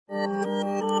Going all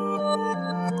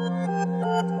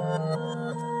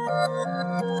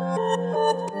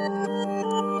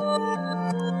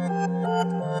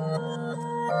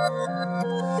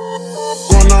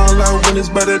out when it's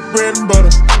by that bread and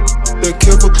butter. The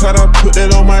kill for clout, I put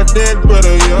that on my dead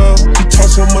brother, yo. He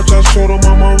talk so much, I showed him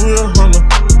I'm a real hunter.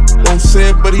 Won't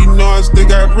say it, but he know I still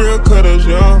got real cutters,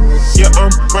 yo. Yeah,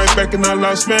 I'm right back and I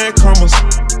lost man commas.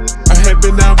 I had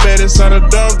been down bad inside a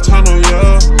dog tunnel,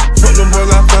 yo. Fuck them boys,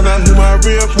 I found out who my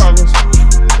real problems.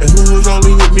 And who was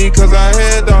only with me cause I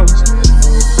had dollars.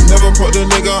 Never put the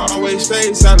nigga, always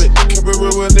stay solid. Keep it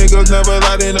real with niggas, never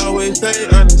lie, and always stay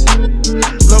honest.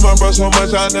 Love my bro so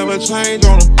much, I never change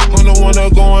on him. I'm the one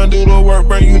that go and do the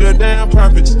work, bring you the damn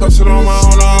profits. Hustle on my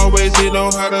own, I always did know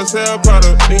how to sell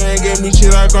product. They ain't give me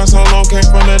shit, I gone so long, came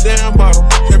from the damn bottom.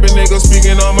 Every nigga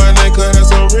speaking on my name, cause had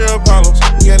some real problems.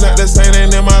 Yeah, not the same,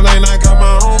 ain't in my lane, I got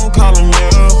my own column,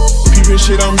 yeah. Peeping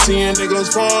shit, I'm seeing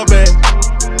niggas fall back.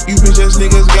 You bitch ass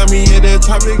niggas got me at the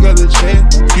topic of the chat.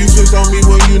 You switched on me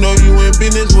when you know you in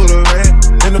business with a rat.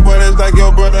 And the boy that's like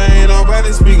your brother, ain't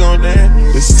nobody speak on that.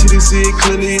 The city see it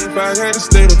clearly if I had to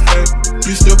state a fact.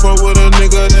 You still fuck with a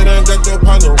nigga that ain't got the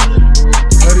partner.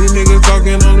 All these niggas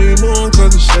talking only knowing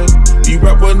cause of shit. You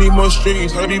rap but need more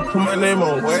streams, heard he put my name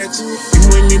on wax. You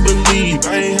ain't even believe,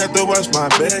 I ain't have to watch my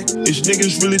back. It's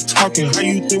niggas really talking, how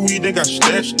you think we done got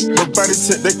snatched? Nobody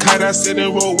sent the kite, I said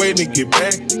in road waiting to get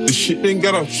back. The shit didn't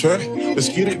get off track, let's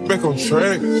get it back on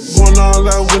track. Going all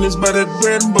out when it's by that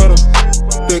bread and butter.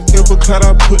 The kill for clout,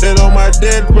 I put that on my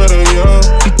dead brother, yo.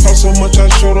 He talk so much, I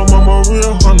showed him I'm a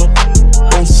real hunter.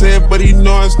 Won't say it, but he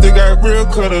know I still got real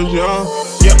cutters, yo.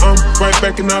 Yeah, I'm right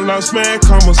back and I lost man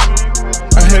commas.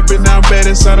 I had been down bad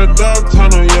inside a dog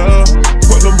tunnel, yo.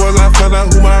 Fuck them boys, I found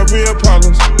out who my real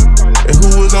problems. And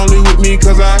who was only with me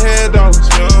cause I had dollars,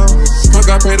 yo. Fuck,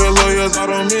 I paid the lawyers all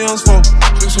them meals for.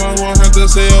 Just so I won't have to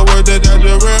say a word that dodge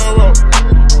a railroad.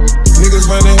 Niggas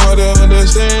find it hard to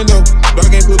understand though.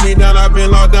 Dog ain't put me down, I been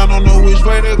locked down, don't know which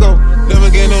way to go. Never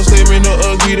get no statement, no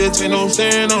agree to take no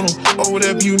stand on them. Or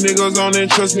whatever you niggas on it,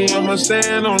 trust me, I'ma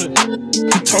stand on it.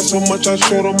 He talk so much, I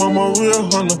showed him I'm a real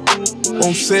hunter.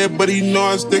 Won't say it, but he know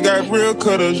I still got real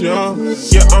cutters, yo.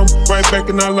 Yeah, I'm right back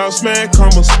and I lost man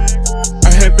commas.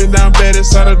 I had been down bad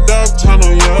inside a dog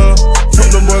tunnel, yo. Fuck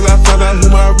them boys, I found out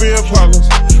who my real problems.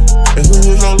 And who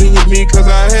was only with me cause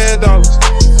I had dollars.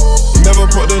 Never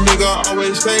put the nigga,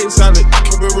 always stay solid.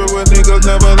 Keep it real with niggas,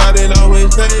 never lie, and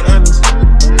always stay honest.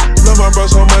 Love my bro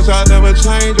so much, I never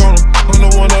change on him. I'm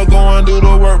the one that go and do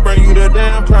the work, bring you the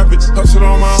damn profits. Hustle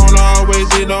on my own, I always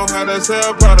did know how to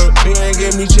sell product. They ain't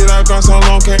give me shit, I gone so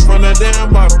long, came from the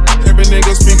damn bottom. Every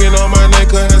nigga speaking on my name,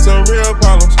 cause had some real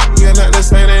problems. Yeah, not the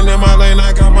same, ain't in my lane, I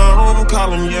got my own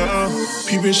column, yeah.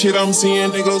 Peeping shit, I'm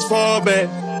seeing niggas fall back.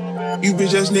 You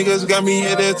bitch ass niggas got me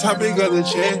at the topic of the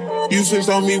chat. You switched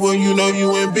on me when you know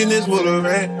you in business with a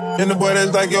rat. And the boy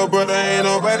that's like your brother, ain't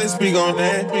nobody speak on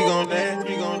that, speak on that.